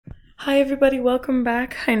Hi everybody, welcome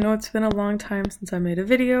back. I know it's been a long time since I made a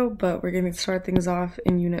video, but we're going to start things off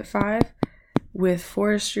in Unit 5 with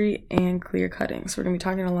forestry and clear cutting. So we're going to be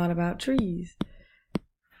talking a lot about trees.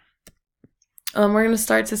 We're going to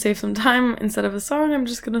start to save some time. Instead of a song, I'm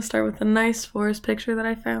just going to start with a nice forest picture that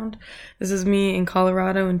I found. This is me in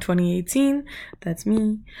Colorado in 2018. That's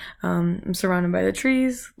me. I'm surrounded by the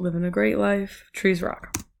trees, living a great life. Trees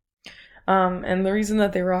rock. And the reason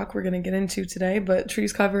that they rock, we're going to get into today, but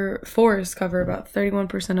forests cover about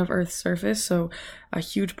 31% of Earth's surface, so a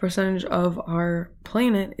huge percentage of our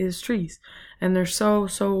planet is trees. And they're so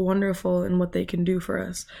wonderful in what they can do for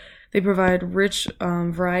us. They provide rich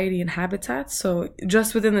variety and habitats, so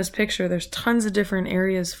just within this picture, there's tons of different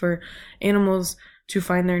areas for animals to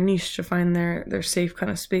find their niche, to find their safe kind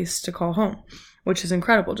of space to call home, which is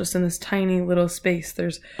incredible. Just in this tiny little space,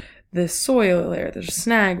 there's this soil layer, there's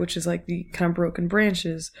snag, which is like the kind of broken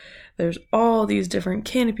branches. There's all these different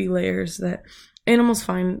canopy layers that animals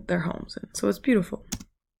find their homes in. So it's beautiful.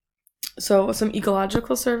 So some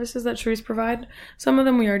ecological services that trees provide, some of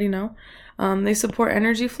them we already know. They support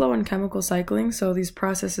energy flow and chemical cycling. So these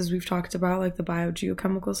processes we've talked about, like the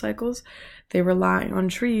biogeochemical cycles, they rely on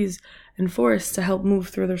trees and forests to help move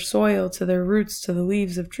through their soil, to their roots, to the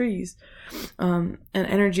leaves of trees. And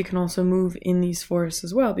energy can also move in these forests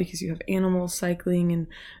as well, because you have animals cycling and,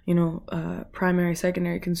 primary,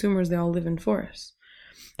 secondary consumers, they all live in forests.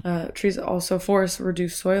 Forests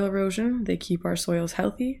reduce soil erosion. They keep our soils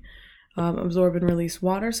healthy. Absorb and release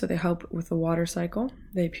water, so they help with the water cycle.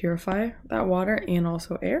 They purify that water and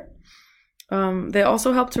also air. They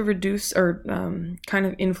also help to reduce or kind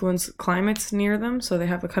of influence climates near them, so they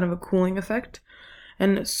have a kind of a cooling effect.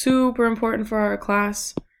 And super important for our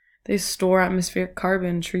class, they store atmospheric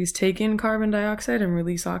carbon. Trees take in carbon dioxide and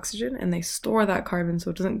release oxygen, and they store that carbon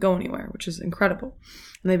so it doesn't go anywhere, which is incredible.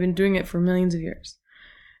 And they've been doing it for millions of years.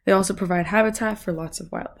 They also provide habitat for lots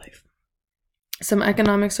of wildlife. Some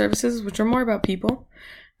economic services, which are more about people.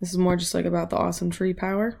 This is more just like about the awesome tree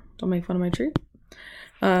power. Don't make fun of my tree.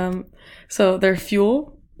 So they're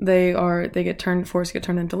fuel. Forests get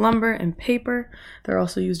turned into lumber and paper. They're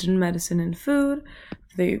also used in medicine and food.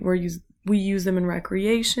 We use them in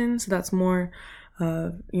recreation. So that's more,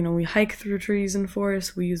 we hike through trees and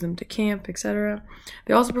forests. We use them to camp, etc.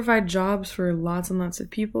 They also provide jobs for lots and lots of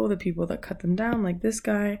people. The people that cut them down, like this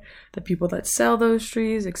guy. The people that sell those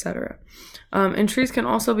trees, etc. And trees can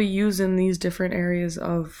also be used in these different areas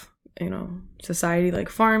of, society, like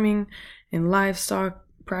farming and livestock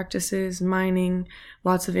practices, mining,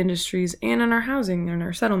 lots of industries, and in our housing and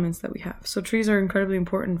our settlements that we have. So trees are incredibly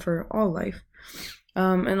important for all life.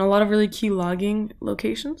 And a lot of really key logging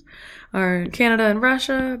locations are Canada and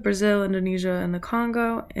Russia, Brazil, Indonesia, and the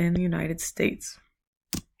Congo, and the United States.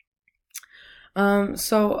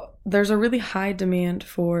 So there's a really high demand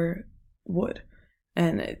for wood.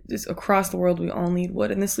 And it's across the world, we all need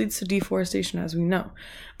wood. And this leads to deforestation, as we know.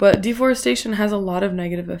 But deforestation has a lot of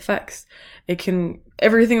negative effects.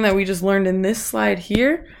 Everything that we just learned in this slide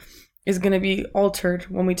here is going to be altered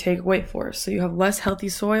when we take away forests. So you have less healthy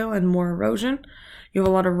soil and more erosion. You have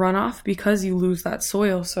a lot of runoff because you lose that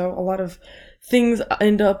soil. So a lot of things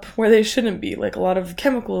end up where they shouldn't be. Like a lot of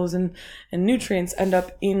chemicals and nutrients end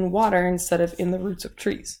up in water instead of in the roots of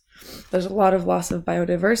trees. There's a lot of loss of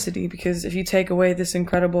biodiversity because if you take away this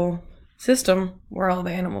incredible system, where are all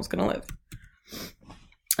the animals going to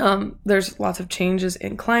live? There's lots of changes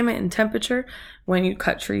in climate and temperature when you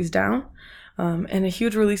cut trees down, and a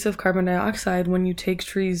huge release of carbon dioxide when you take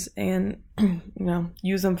trees and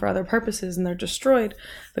use them for other purposes and they're destroyed.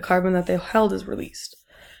 The carbon that they held is released,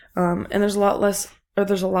 and there's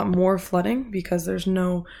a lot more flooding because there's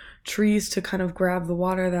no trees to kind of grab the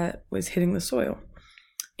water that was hitting the soil.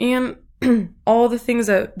 And all the things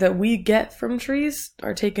that we get from trees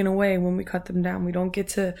are taken away when we cut them down. We don't get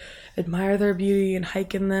to admire their beauty and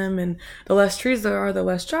hike in them. And the less trees there are, the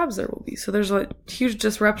less jobs there will be. So there's a huge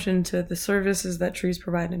disruption to the services that trees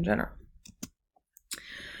provide in general.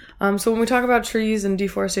 So when we talk about trees and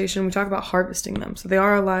deforestation, we talk about harvesting them. So they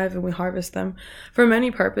are alive and we harvest them for many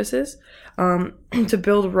purposes. To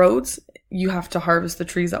build roads, you have to harvest the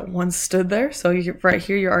trees that once stood there. So right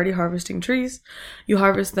here, you're already harvesting trees. You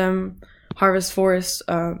harvest forests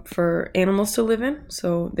for animals to live in.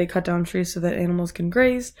 So they cut down trees so that animals can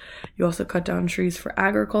graze. You also cut down trees for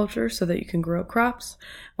agriculture so that you can grow crops,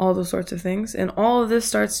 all those sorts of things. And all of this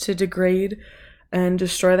starts to degrade and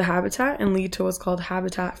destroy the habitat and lead to what's called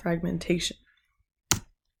habitat fragmentation.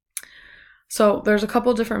 So there's a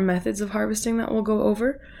couple different methods of harvesting that we'll go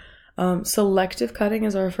over. Selective cutting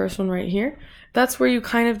is our first one right here. That's where you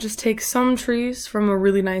kind of just take some trees from a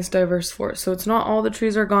really nice diverse forest. So it's not all the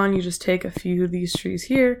trees are gone, you just take a few of these trees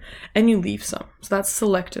here and you leave some. So that's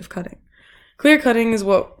selective cutting. Clear cutting is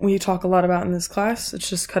what we talk a lot about in this class. It's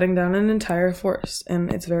just cutting down an entire forest,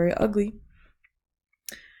 and it's very ugly.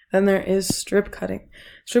 Then there is strip cutting.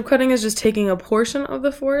 Strip cutting is just taking a portion of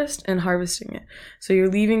the forest and harvesting it. So you're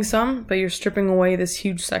leaving some, but you're stripping away this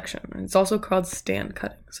huge section. And it's also called stand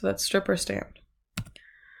cutting. So that's strip or stand.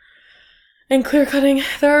 In clear cutting,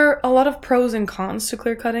 there are a lot of pros and cons to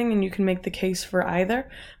clear cutting, and you can make the case for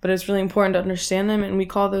either, but it's really important to understand them, and we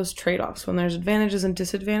call those trade-offs. When there's advantages and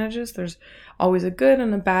disadvantages, there's always a good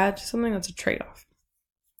and a bad to something that's a trade-off.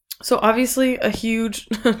 So obviously a huge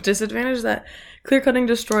disadvantage is that clear cutting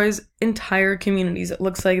destroys entire communities. It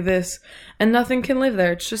looks like this, and nothing can live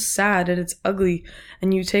there. It's just sad and it's ugly,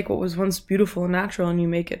 and you take what was once beautiful and natural and you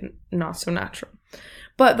make it not so natural.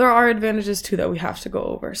 But there are advantages too that we have to go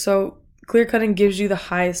over. So clear cutting gives you the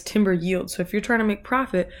highest timber yield. So if you're trying to make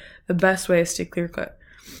profit, the best way is to clear cut.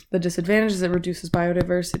 The disadvantage is it reduces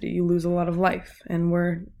biodiversity. You lose a lot of life, and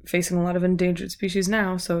we're facing a lot of endangered species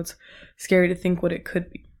now, so it's scary to think what it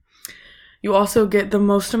could be. You also get the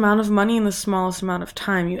most amount of money in the smallest amount of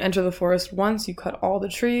time. You enter the forest once, you cut all the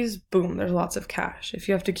trees, boom, there's lots of cash. If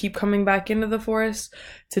you have to keep coming back into the forest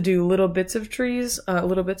to do little bits of trees,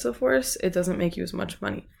 little bits of forest, it doesn't make you as much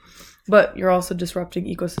money. But you're also disrupting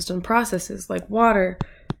ecosystem processes like water,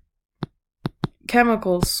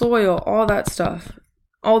 chemicals, soil, all that stuff.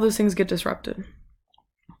 All those things get disrupted.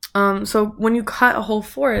 So when you cut a whole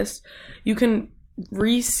forest, you can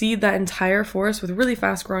reseed that entire forest with really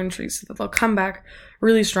fast growing trees so that they'll come back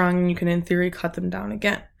really strong, and you can in theory cut them down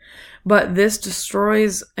again. But this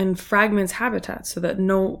destroys and fragments habitats so that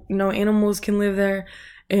no animals can live there,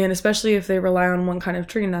 and especially if they rely on one kind of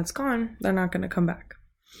tree and that's gone, they're not going to come back.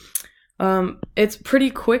 It's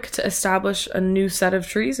pretty quick to establish a new set of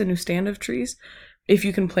trees, a new stand of trees, if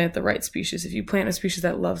you can plant the right species. If you plant a species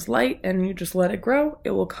that loves light and you just let it grow,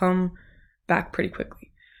 it will come back pretty quickly.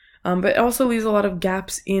 But it also leaves a lot of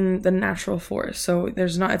gaps in the natural forest. So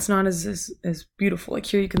it's not as beautiful. Like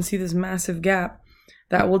here you can see this massive gap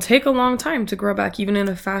that will take a long time to grow back. Even in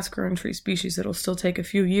a fast growing tree species, it'll still take a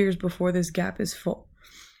few years before this gap is full.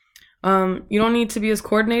 You don't need to be as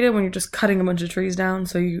coordinated when you're just cutting a bunch of trees down.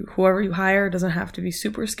 So whoever you hire doesn't have to be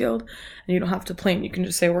super skilled, and you don't have to plan. You can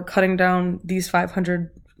just say, we're cutting down these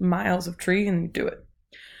 500 miles of tree, and you do it.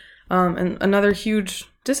 And another huge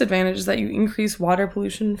disadvantage is that you increase water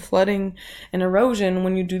pollution, flooding, and erosion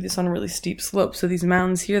when you do this on really steep slopes. So these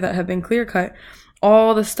mountains here that have been clear cut,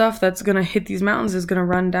 all the stuff that's going to hit these mountains is going to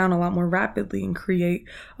run down a lot more rapidly and create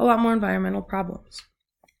a lot more environmental problems.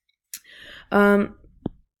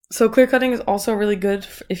 So clear cutting is also really good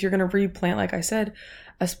if you're going to replant, like I said,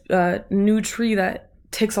 a new tree that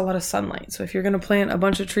takes a lot of sunlight. So if you're going to plant a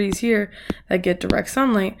bunch of trees here that get direct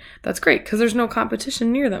sunlight, that's great because there's no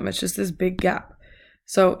competition near them. It's just this big gap.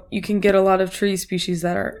 So you can get a lot of tree species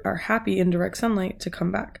that are happy in direct sunlight to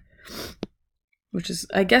come back, which is,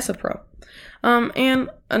 I guess, a pro. And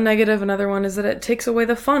a negative, another one, is that it takes away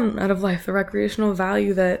the fun out of life. The recreational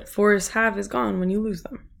value that forests have is gone when you lose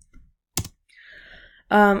them.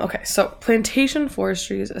 Okay, so plantation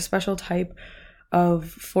forestry is a special type of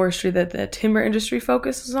forestry that the timber industry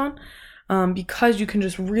focuses on, because you can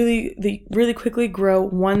just really quickly grow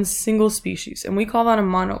one single species, and we call that a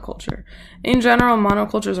monoculture. In general,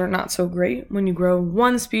 monocultures are not so great when you grow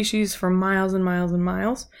one species for miles and miles and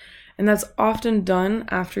miles, and that's often done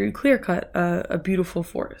after you clear cut a beautiful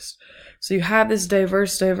forest. So you have this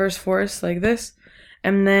diverse forest like this,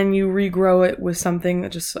 and then you regrow it with something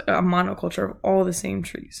that just a monoculture of all the same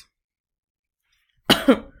trees.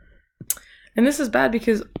 And this is bad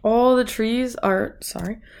because all the trees are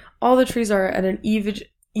at an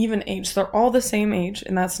even age. So they're all the same age,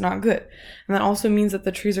 and that's not good. And that also means that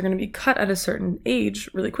the trees are going to be cut at a certain age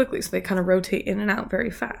really quickly, so they kind of rotate in and out very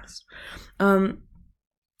fast. And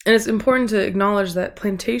it's important to acknowledge that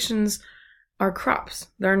plantations are crops.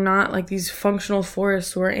 They're not like these functional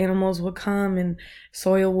forests where animals will come and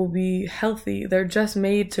soil will be healthy. They're just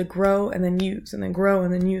made to grow and then use, and then grow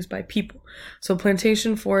and then use by people. So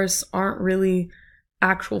plantation forests aren't really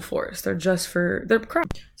actual forests. They're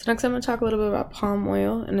crops. So next I'm going to talk a little bit about palm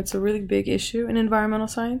oil, and it's a really big issue in environmental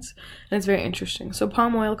science, and it's very interesting. So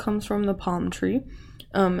palm oil comes from the palm tree,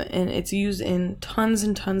 and it's used in tons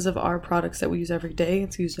and tons of our products that we use every day.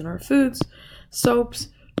 It's used in our foods, soaps,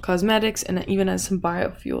 cosmetics, and even as some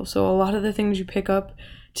biofuel. So a lot of the things you pick up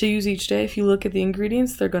to use each day, if you look at the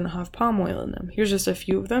ingredients, they're going to have palm oil in them. Here's just a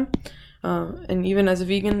few of them. And even as a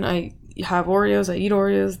vegan, I have Oreos. I eat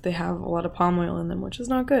Oreos. They have a lot of palm oil in them, which is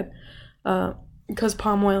not good. Because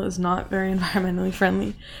palm oil is not very environmentally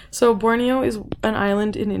friendly. So Borneo is an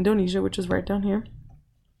island in Indonesia, which is right down here.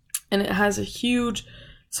 And it has a huge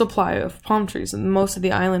supply of palm trees. And most of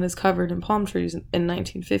the island is covered in palm trees in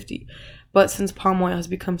 1950. But since palm oil has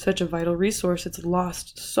become such a vital resource, it's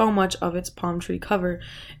lost so much of its palm tree cover.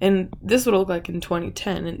 And this would look like in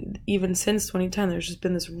 2010. And even since 2010, there's just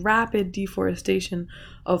been this rapid deforestation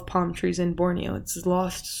of palm trees in Borneo. It's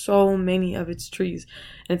lost so many of its trees.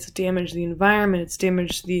 And it's damaged the environment. It's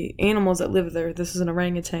damaged the animals that live there. This is an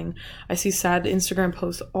orangutan. I see sad Instagram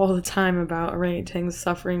posts all the time about orangutans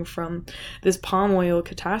suffering from this palm oil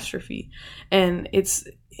catastrophe. And it's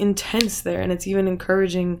intense there. And it's even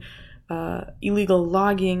encouraging illegal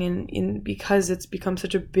logging, and because it's become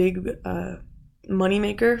such a big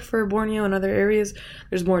moneymaker for Borneo and other areas,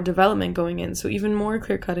 there's more development going in. So even more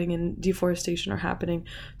clear cutting and deforestation are happening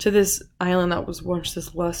to this island that was once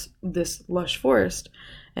this lush forest,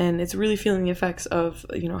 and it's really feeling the effects of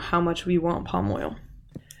how much we want palm oil.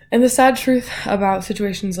 And the sad truth about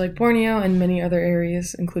situations like Borneo and many other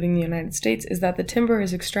areas, including the United States, is that the timber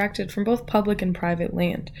is extracted from both public and private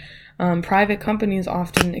land. Private companies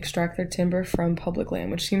often extract their timber from public land,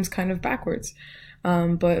 which seems kind of backwards.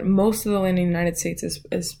 But most of the land in the United States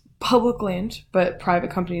is public land, but private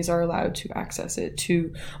companies are allowed to access it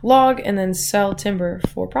to log and then sell timber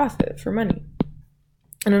for profit, for money.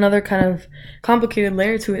 And another kind of complicated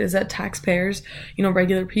layer to it is that taxpayers,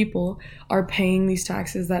 regular people, are paying these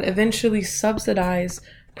taxes that eventually subsidize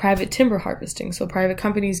private timber harvesting. So private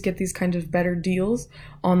companies get these kind of better deals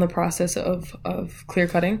on the process of clear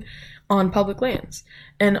cutting on public lands.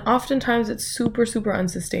 And oftentimes it's super, super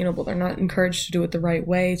unsustainable. They're not encouraged to do it the right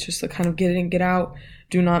way. It's just a kind of get in, get out,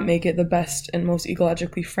 do not make it the best and most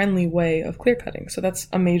ecologically friendly way of clear cutting. So that's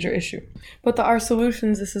a major issue. But there are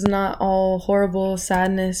solutions. This is not all horrible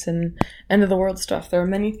sadness and end of the world stuff. There are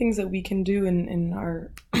many things that we can do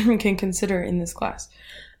and can consider in this class.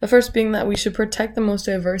 The first being that we should protect the most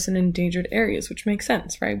diverse and endangered areas, which makes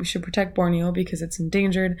sense, right? We should protect Borneo because it's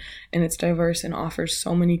endangered and it's diverse and offers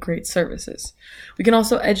so many great services. We can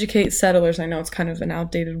also educate settlers. I know it's kind of an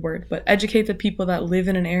outdated word, but educate the people that live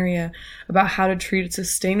in an area about how to treat it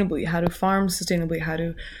sustainably, how to farm sustainably, how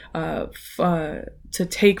to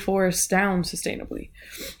take forests down sustainably.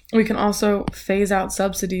 We can also phase out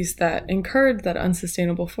subsidies that encourage that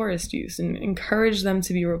unsustainable forest use and encourage them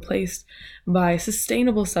to be replaced by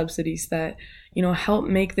sustainable subsidies that, help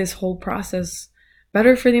make this whole process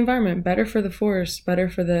better for the environment, better for the forest, better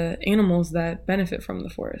for the animals that benefit from the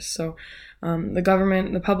forest. So the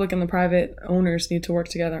government, the public, and the private owners need to work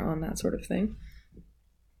together on that sort of thing.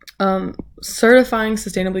 Certifying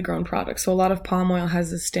sustainably grown products. So a lot of palm oil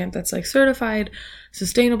has this stamp that's like certified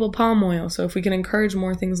sustainable palm oil. So if we can encourage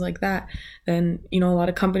more things like that, then, a lot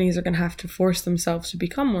of companies are going to have to force themselves to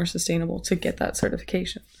become more sustainable to get that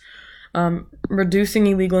certification. Reducing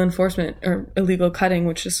illegal enforcement or illegal cutting,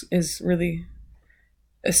 which is really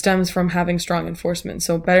stems from having strong enforcement.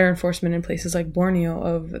 So better enforcement in places like Borneo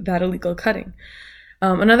of that illegal cutting.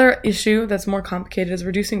 Another issue that's more complicated is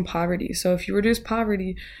reducing poverty. So if you reduce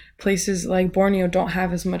poverty, places like Borneo don't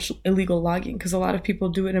have as much illegal logging because a lot of people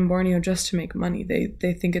do it in Borneo just to make money.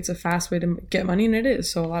 They think it's a fast way to get money, and it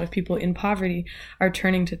is. So a lot of people in poverty are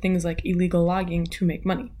turning to things like illegal logging to make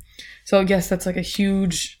money. So yes, that's like a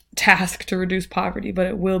huge task to reduce poverty, but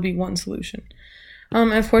it will be one solution.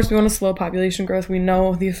 And of course, we want to slow population growth. We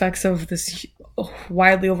know the effects of this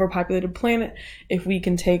widely overpopulated planet. If we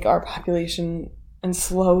can take our population and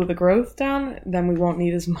slow the growth down, then we won't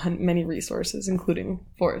need as many resources, including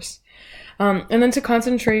forests. And then to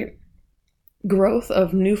concentrate growth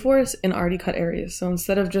of new forests in already cut areas. So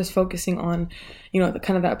instead of just focusing on, the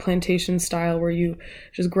kind of that plantation style where you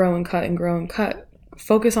just grow and cut and grow and cut,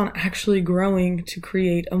 focus on actually growing to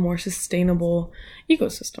create a more sustainable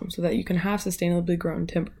ecosystem so that you can have sustainably grown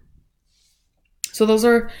timber. So those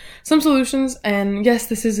are some solutions. And yes,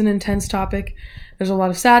 this is an intense topic. There's a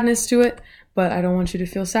lot of sadness to it. But I don't want you to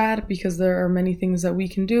feel sad because there are many things that we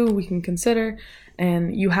can do, we can consider,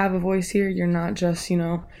 and you have a voice here. You're not just,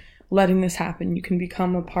 letting this happen. You can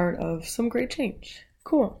become a part of some great change.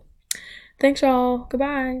 Cool. Thanks, y'all.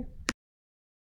 Goodbye.